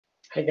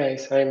Hi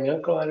guys, I'm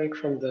Kolaric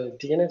from the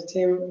DNF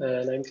team,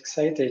 and I'm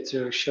excited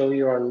to show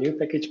you our new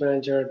package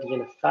manager,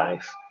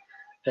 DNF5,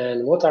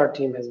 and what our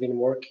team has been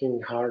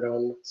working hard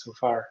on so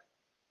far.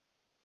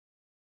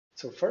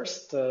 So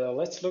first,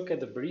 let's look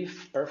at the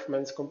brief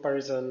performance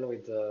comparison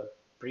with the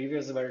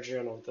previous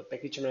version of the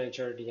package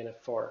manager,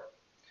 DNF4.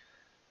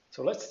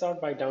 So let's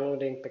start by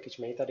downloading package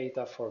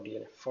metadata for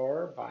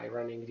DNF4 by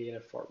running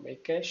DNF4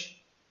 make cache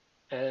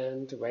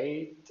and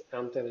wait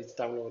until it's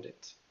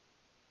downloaded.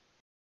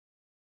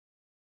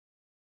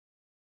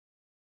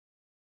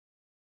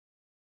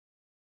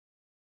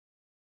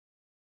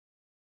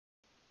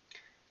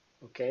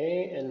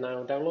 Okay, and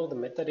now download the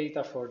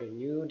metadata for the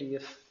new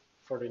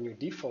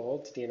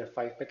default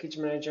DNF5 package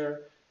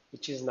manager,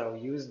 which is now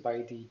used by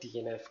the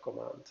DNF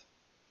command.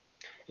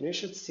 And you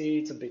should see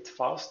it's a bit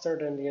faster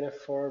than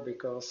DNF4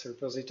 because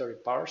repository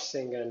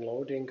parsing and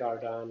loading are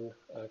done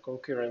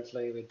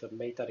concurrently with the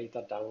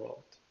metadata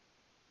download.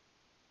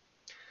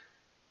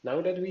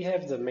 Now that we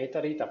have the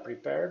metadata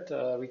prepared,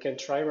 we can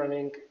try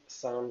running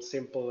some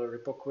simple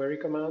repo query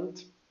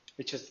command,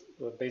 which is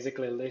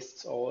basically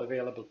lists all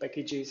available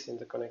packages in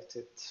the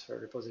connected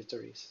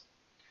repositories.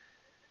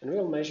 And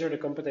we'll measure the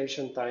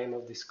computation time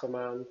of this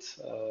command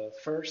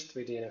first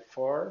with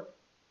DNF4.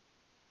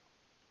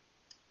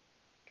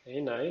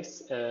 Okay,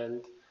 nice.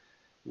 And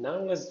now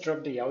let's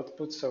drop the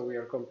output so we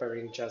are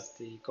comparing just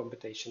the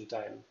computation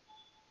time.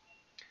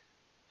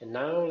 And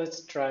now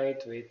let's try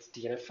it with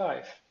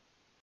DNF5.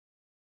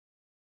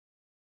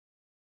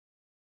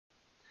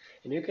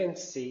 And you can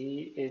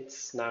see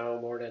it's now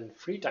more than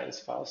 3 times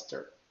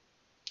faster.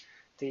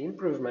 The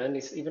improvement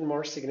is even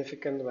more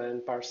significant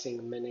when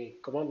parsing many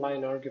command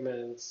line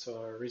arguments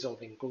or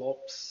resolving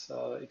globs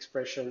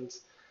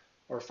expressions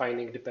or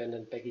finding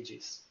dependent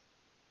packages.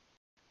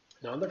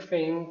 Another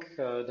thing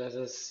that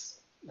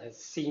has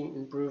seen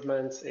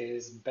improvements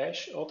is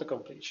bash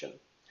autocompletion.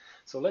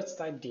 So let's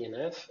type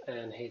DNF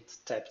and hit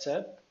tab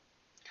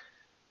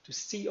to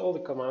see all the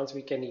commands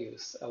we can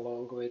use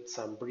along with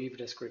some brief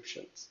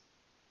descriptions.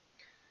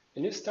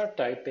 When you start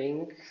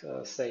typing,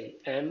 say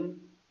M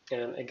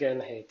and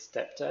again hit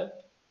tab,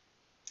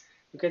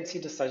 you can see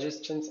the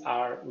suggestions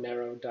are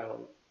narrowed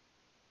down.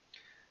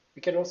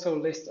 We can also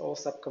list all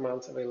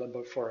subcommands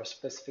available for a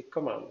specific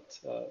command.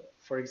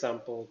 For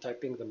example,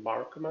 typing the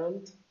mark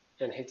command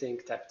and hitting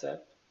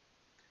tab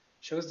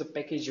shows the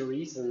package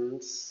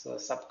reasons,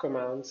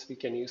 subcommands we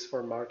can use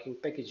for marking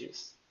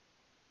packages.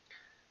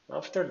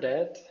 After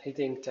that,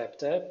 hitting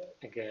tab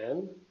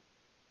again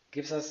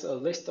gives us a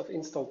list of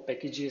installed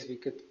packages we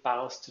could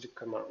pass to the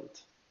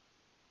command.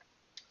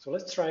 So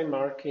let's try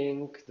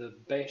marking the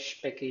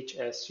bash package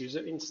as user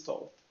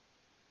installed.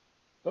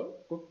 Oh,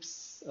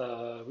 oops,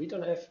 we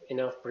don't have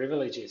enough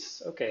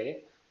privileges.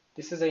 Okay,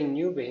 this is a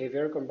new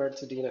behavior compared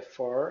to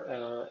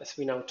DNF4 as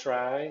we now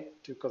try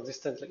to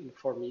consistently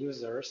inform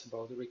users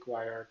about the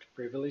required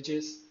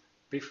privileges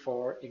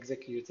before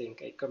executing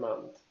a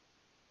command.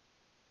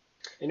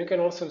 And you can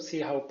also see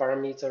how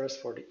parameters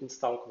for the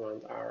install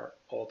command are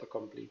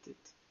auto-completed.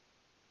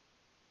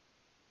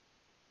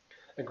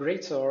 A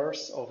great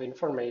source of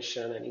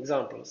information and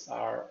examples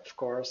are, of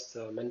course,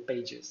 the man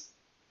pages.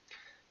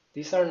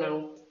 These are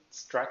now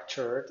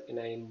structured in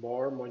a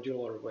more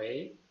modular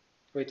way,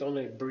 with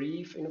only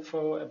brief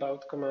info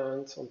about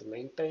commands on the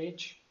main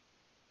page,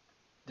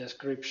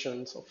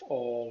 descriptions of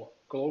all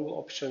global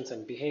options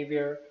and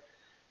behavior,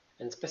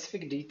 and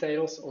specific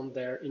details on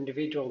their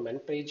individual man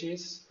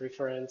pages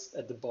referenced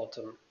at the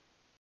bottom.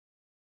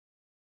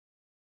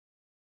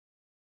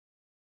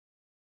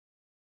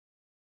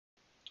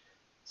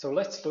 So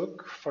let's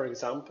look, for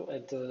example,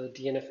 at the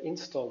DNF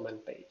install man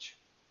page.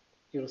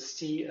 You'll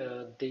see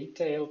a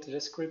detailed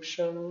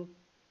description,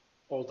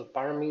 all the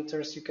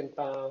parameters you can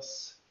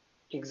pass,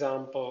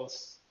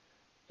 examples,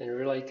 and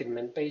related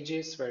man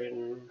pages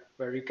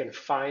where you can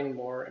find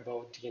more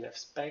about DNF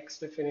specs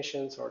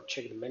definitions or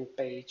check the man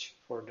page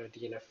for the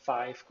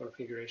DNF5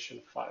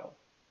 configuration file.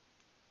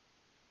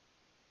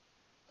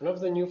 One of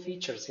the new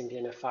features in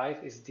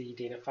DNF5 is the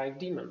DNF5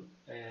 daemon,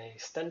 a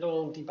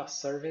standalone dbus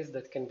service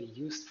that can be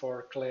used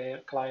for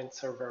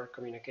client-server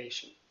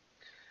communication.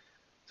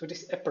 So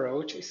this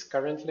approach is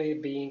currently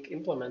being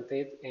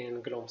implemented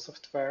in GNOME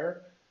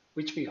software,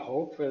 which we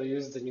hope will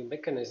use the new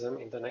mechanism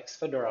in the next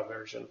Fedora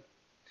version.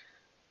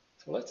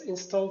 So let's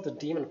install the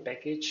daemon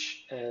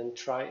package and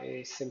try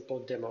a simple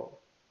demo.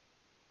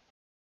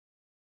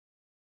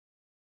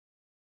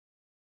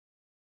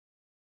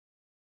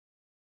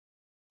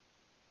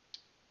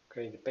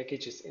 Okay, the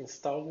package is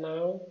installed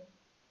now.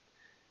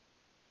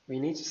 We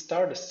need to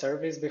start a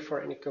service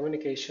before any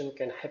communication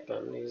can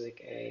happen using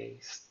a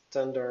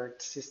standard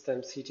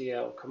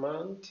systemctl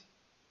command.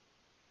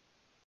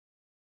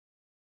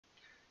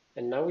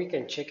 And now we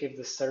can check if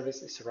the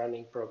service is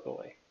running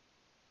properly.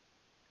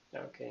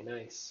 Okay,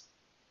 nice.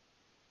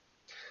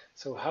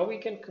 So how we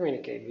can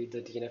communicate with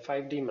the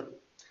DNF5 daemon?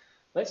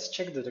 Let's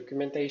check the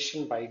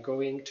documentation by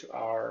going to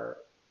our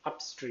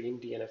upstream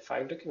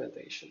DNF5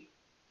 documentation.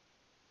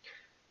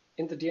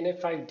 In the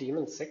DNF5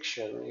 daemon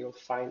section, you'll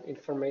find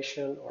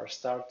information on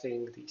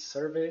starting the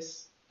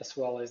service as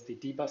well as the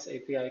dbus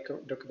API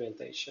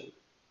documentation.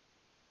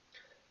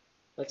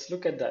 Let's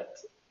look at that.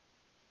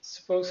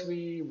 Suppose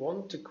we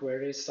want to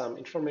query some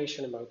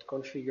information about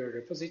configured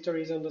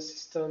repositories on the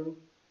system.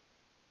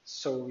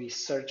 So we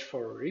search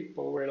for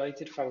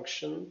repo-related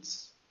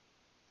functions.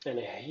 And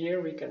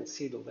here we can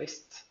see the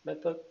list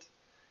method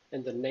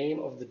and the name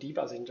of the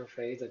dbus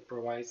interface that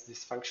provides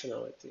this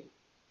functionality.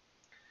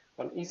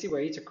 One easy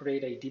way to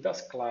create a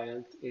dbus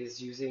client is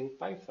using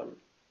Python.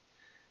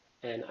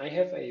 And I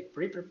have a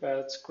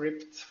pre-prepared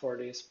script for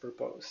this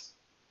purpose.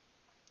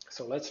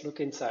 So let's look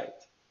inside.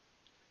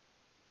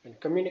 When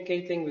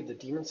communicating with the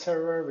daemon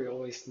server, we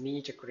always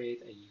need to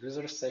create a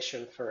user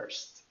session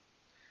first,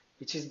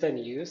 which is then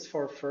used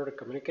for further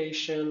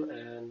communication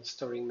and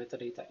storing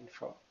metadata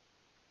info.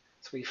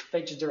 So we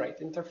fetch the right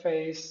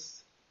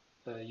interface,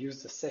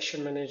 use the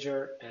session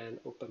manager, and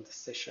open the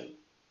session.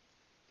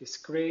 This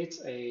creates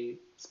a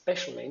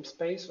special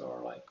namespace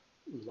or like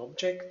an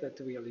object that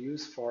we'll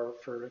use for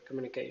further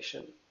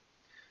communication.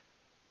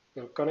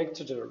 We'll connect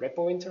to the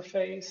repo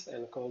interface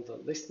and call the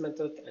list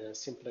method and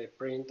simply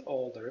print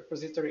all the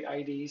repository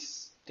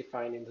IDs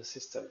defined in the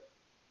system.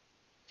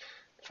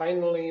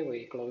 Finally,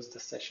 we close the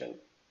session.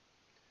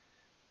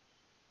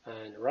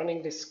 And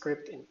running this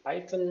script in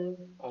Python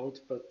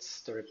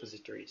outputs the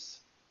repositories.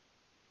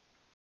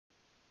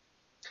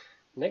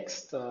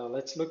 Next,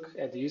 let's look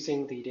at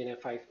using the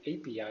DNF5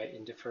 API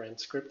in different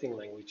scripting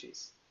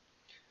languages.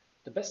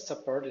 The best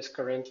support is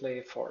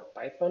currently for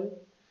Python,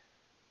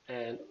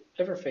 and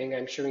everything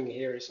I'm showing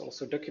here is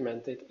also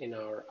documented in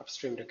our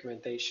upstream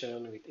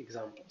documentation with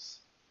examples.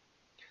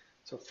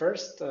 So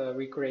first,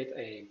 we create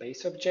a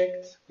base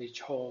object which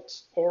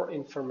holds all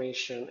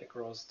information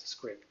across the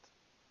script.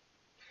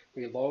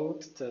 We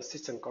load the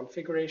system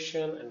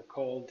configuration and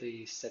call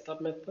the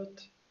setup method,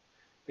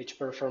 which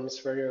performs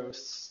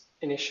various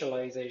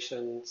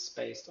initializations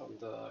based on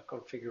the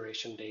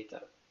configuration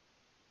data.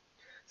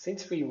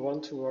 Since we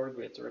want to work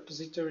with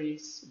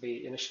repositories,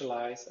 we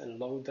initialize and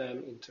load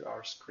them into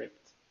our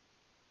script.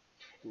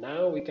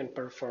 Now we can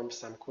perform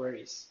some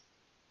queries.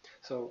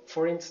 So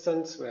for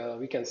instance,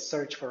 we can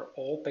search for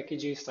all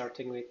packages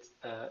starting with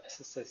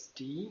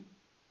SSSD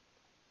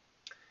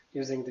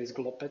using this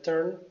glob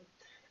pattern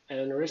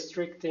and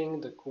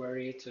restricting the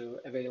query to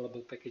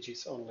available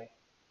packages only.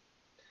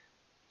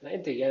 And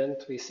at the end,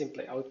 we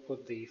simply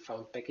output the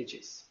found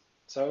packages.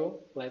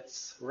 So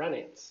let's run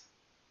it.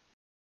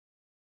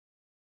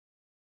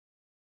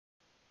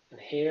 And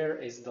here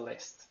is the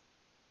list.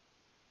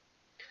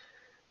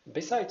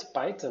 Besides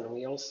Python,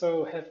 we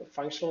also have a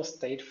functional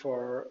state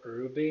for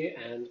Ruby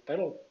and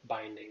Perl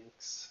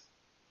bindings.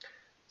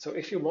 So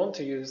if you want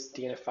to use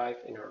DNF5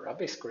 in a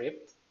Ruby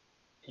script,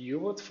 you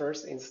would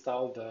first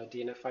install the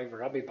DNF5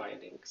 Ruby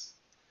bindings.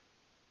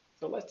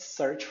 So let's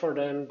search for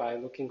them by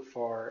looking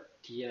for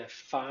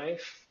DNF5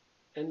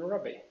 and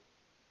Ruby.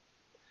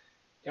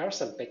 There are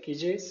some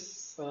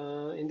packages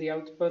in the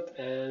output,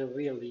 and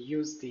we'll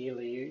use the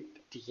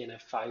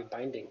DNF5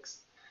 bindings.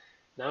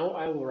 Now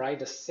I will write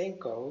the same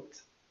code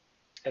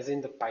as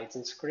in the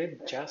Python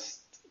script,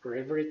 just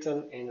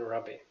rewritten in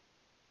Ruby.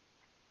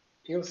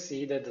 You'll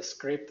see that the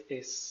script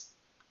is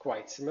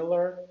quite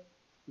similar,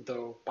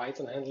 though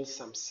Python handles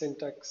some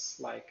syntax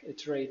like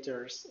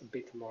iterators a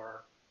bit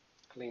more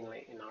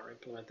cleanly in our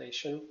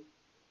implementation.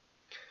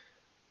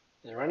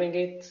 And running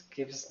it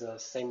gives the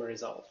same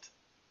result.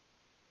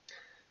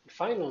 And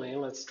finally,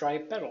 let's try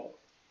Perl.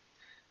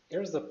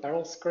 Here's the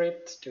Perl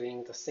script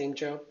doing the same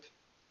job,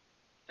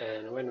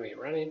 and when we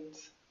run it,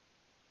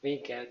 we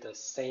get the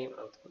same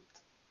output.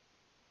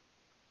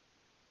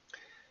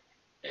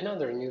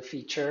 Another new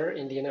feature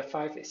in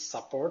DNF5 is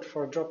support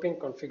for dropping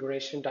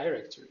configuration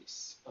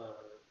directories.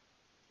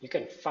 You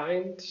can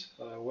find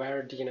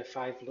where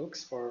DNF5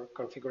 looks for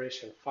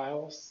configuration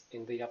files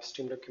in the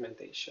upstream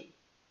documentation.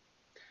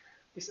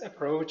 This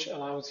approach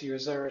allows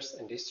users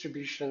and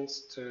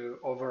distributions to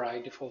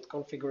override default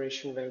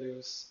configuration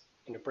values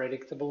in a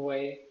predictable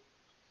way,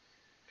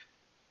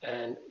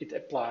 and it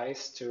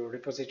applies to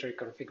repository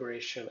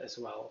configuration as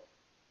well.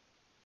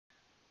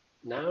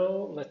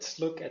 Now let's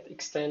look at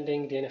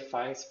extending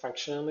DNF5's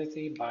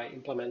functionality by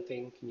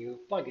implementing new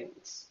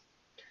plugins.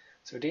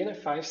 So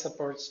DNF5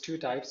 supports two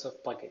types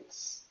of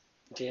plugins: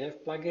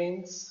 DNF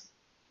plugins,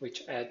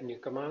 which add new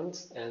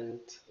commands, and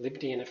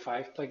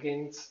libDNF5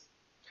 plugins,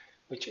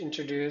 which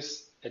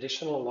introduce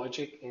additional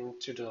logic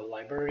into the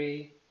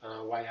library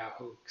via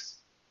hooks.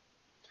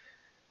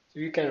 So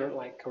you can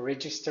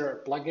register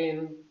a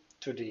plugin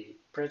to the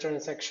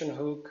pre-transaction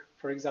hook,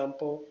 for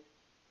example,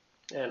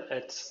 and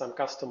add some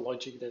custom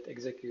logic that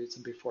executes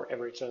before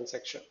every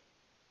transaction.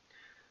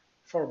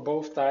 For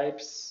both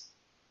types,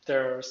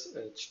 there's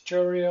a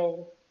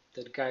tutorial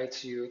that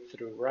guides you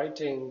through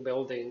writing,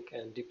 building,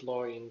 and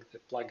deploying the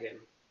plugin.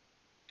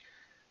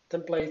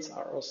 Templates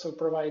are also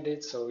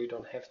provided, so you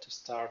don't have to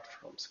start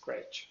from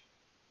scratch.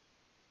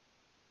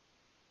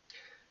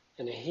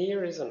 And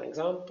here is an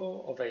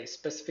example of a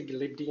specific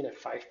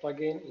libDNF5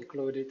 plugin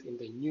included in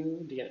the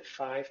new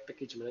DNF5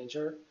 package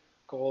manager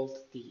called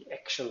the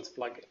Actions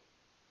plugin.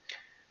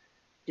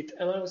 It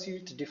allows you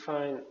to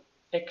define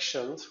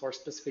actions for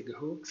specific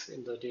hooks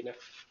in the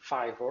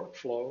DNF5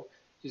 workflow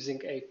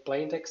using a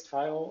plain text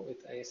file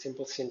with a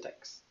simple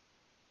syntax.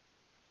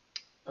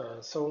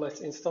 So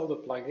let's install the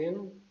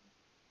plugin.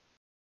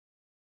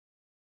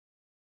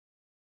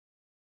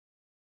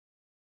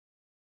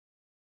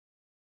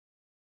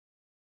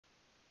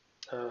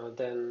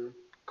 Then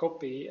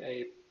copy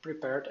a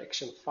prepared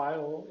action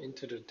file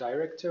into the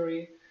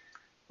directory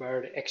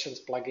where the Actions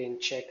plugin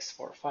checks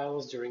for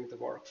files during the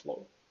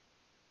workflow.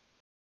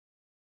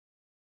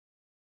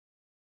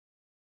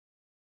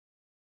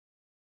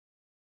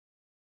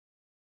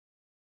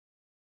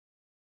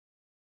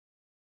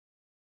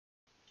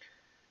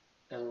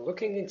 And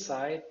looking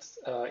inside,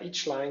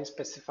 each line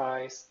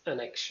specifies an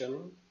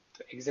action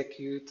to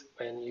execute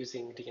when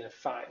using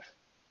DNF5.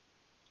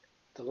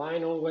 The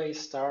line always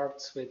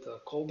starts with a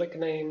callback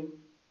name,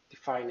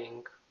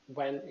 defining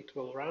when it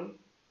will run,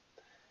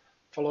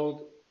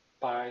 followed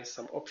by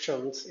some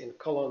options in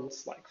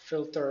columns like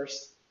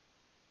filters,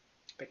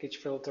 package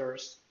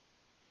filters,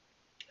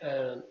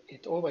 and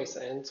it always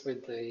ends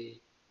with the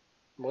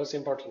most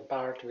important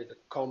part with a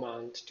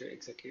command to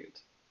execute.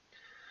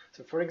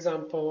 So for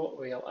example,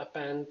 we'll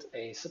append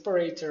a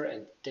separator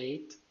and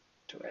date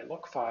to a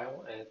log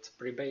file at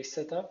pre-base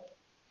setup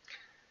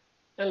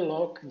and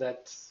log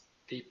that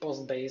the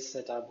post-base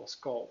setup was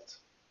called.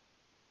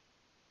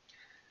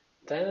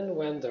 Then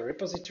when the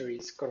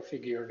repository's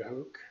configured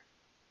hook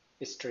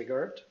is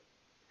triggered,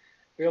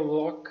 we'll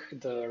log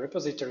the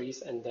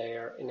repositories and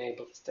their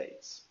enabled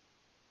states.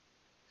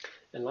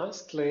 And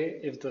lastly,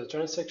 if the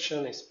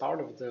transaction is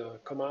part of the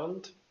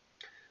command,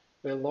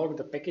 we'll log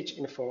the package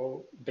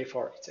info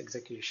before its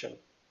execution.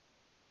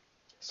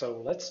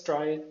 So let's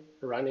try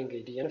running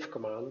a DNF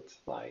command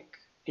like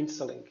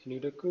installing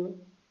Nudoku.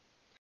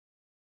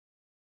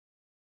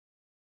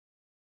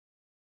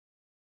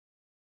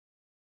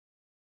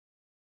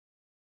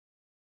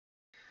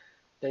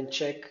 Then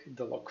check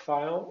the log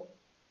file,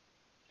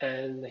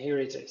 and here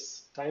it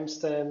is,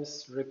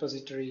 timestamps,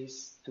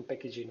 repositories, and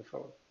package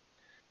info.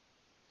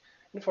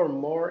 And for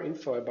more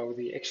info about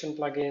the Action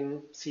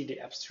plugin, see the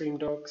upstream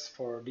docs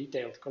for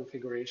detailed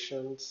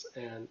configurations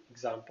and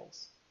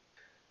examples.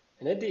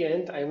 And at the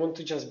end, I want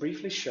to just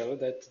briefly show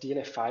that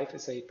DNF5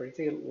 is a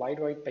pretty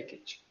lightweight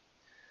package.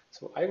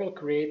 So I will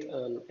create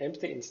an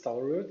empty install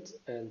root,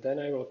 and then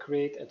I will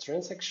create a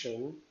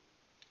transaction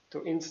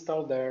to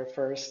install there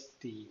first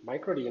the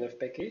micro-DNF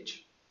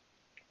package,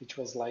 which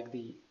was like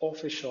the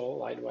official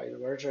lightweight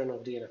version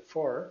of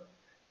DNF4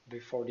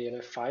 before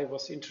DNF5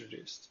 was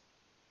introduced.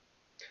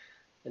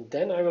 And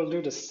then I will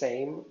do the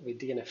same with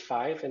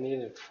DNF5 and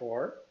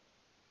DNF4,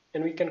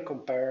 and we can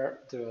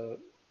compare the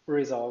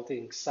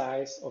resulting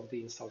size of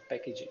the installed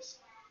packages.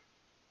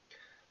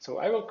 So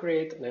I will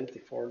create an empty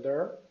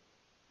folder,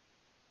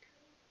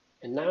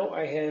 and now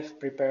I have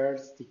prepared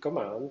the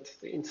command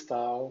to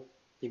install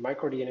the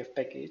micro-DNF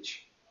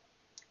package,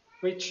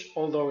 which,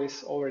 although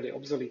is already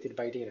obsoleted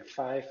by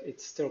DNF5,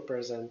 it's still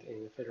present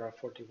in Fedora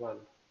 41.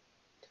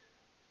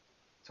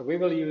 So we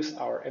will use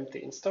our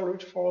empty install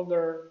root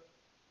folder,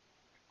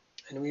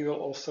 and we will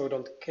also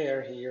don't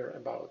care here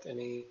about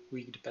any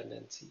weak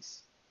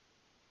dependencies.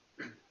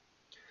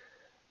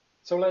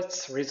 So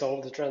let's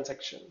resolve the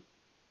transaction.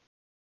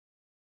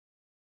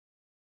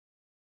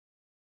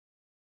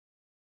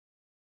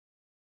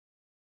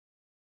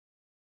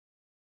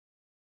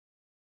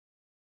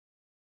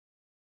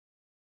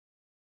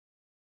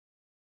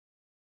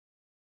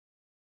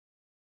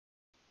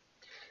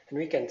 And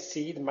we can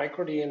see the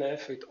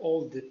micro-DNF with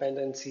all the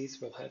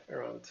dependencies will have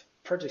around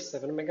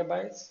 37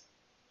 megabytes.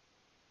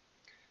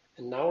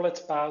 And now let's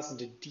pass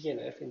the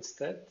DNF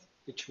instead,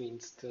 which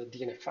means the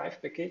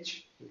DNF5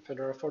 package in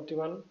Fedora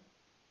 41.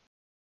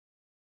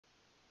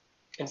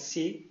 And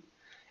see,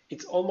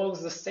 it's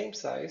almost the same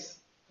size,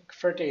 like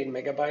 38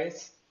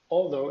 megabytes,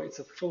 although it's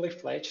a fully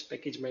fledged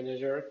package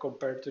manager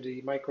compared to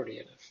the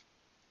micro-DNF.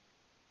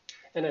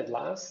 And at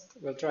last,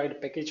 we'll try the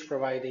package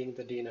providing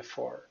the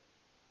DNF4.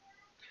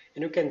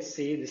 And you can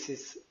see this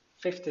is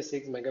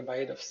 56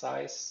 megabyte of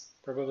size,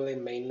 probably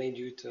mainly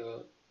due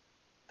to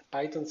the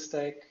Python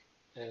stack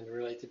and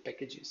related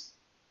packages.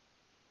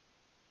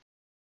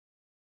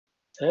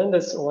 And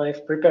that's all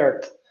I've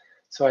prepared.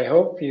 So I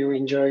hope you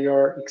enjoy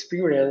your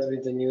experience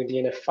with the new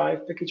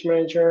DNF5 package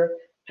manager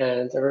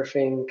and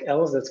everything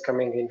else that's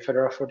coming in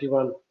Fedora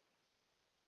 41.